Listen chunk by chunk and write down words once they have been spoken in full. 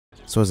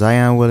So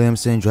Zion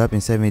Williamson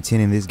dropping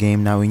 17 in this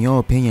game. Now, in your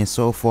opinion,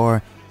 so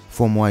far,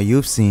 from what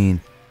you've seen,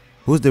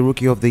 who's the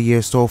rookie of the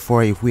year so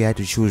far if we had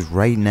to choose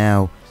right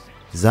now?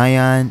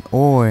 Zion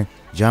or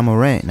Ja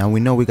Morant? Now,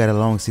 we know we got a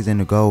long season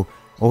to go.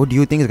 Or do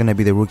you think it's going to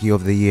be the rookie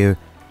of the year?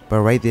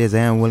 But right there,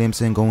 Zion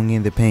Williamson going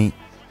in the paint,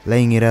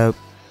 laying it up.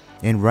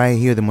 And right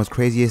here, the most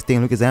craziest thing,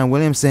 look at Zion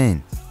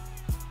Williamson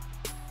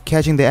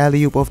catching the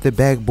alley-oop off the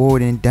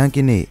backboard and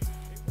dunking it.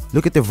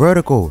 Look at the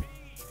vertical.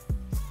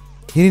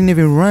 He didn't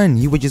even run,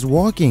 he was just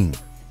walking.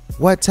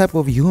 What type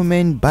of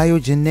human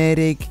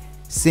biogenetic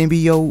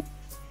symbiote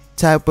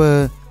type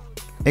of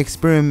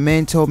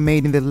experimental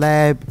made in the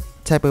lab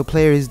type of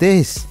player is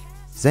this?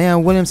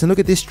 Zion Williamson, look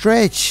at this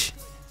stretch.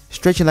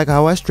 Stretching like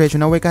how I stretch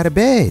when I wake out of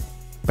bed.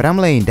 But I'm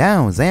laying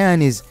down.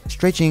 Zion is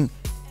stretching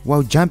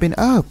while jumping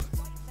up.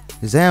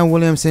 Zion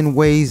Williamson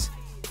weighs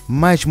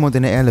much more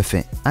than an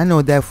elephant. I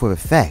know that for a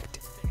fact.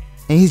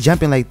 And he's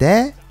jumping like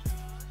that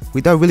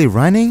without really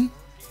running?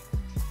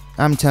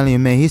 I'm telling you,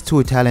 man, he's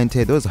too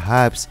talented. Those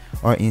hops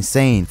are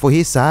insane for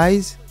his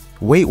size,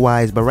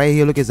 weight-wise. But right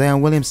here, look at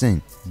Zion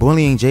Williamson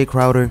bullying Jay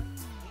Crowder.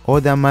 All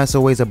that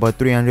muscle weighs about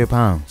 300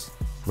 pounds.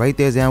 Right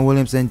there, Zion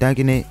Williamson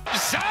dunking it.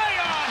 Zion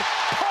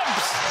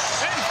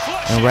pumps and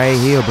flushes. And right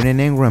here,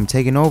 Ingram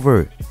taking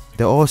over,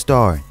 the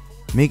All-Star,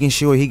 making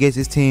sure he gets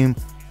his team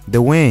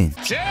the win.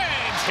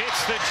 James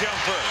hits the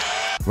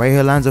jumper. Right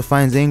here, Lonzo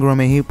finds Ingram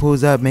and he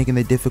pulls up, making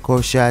the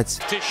difficult shots.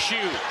 To shoot.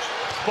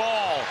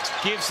 Ball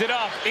gives it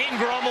up.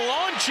 Ingram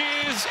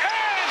launches.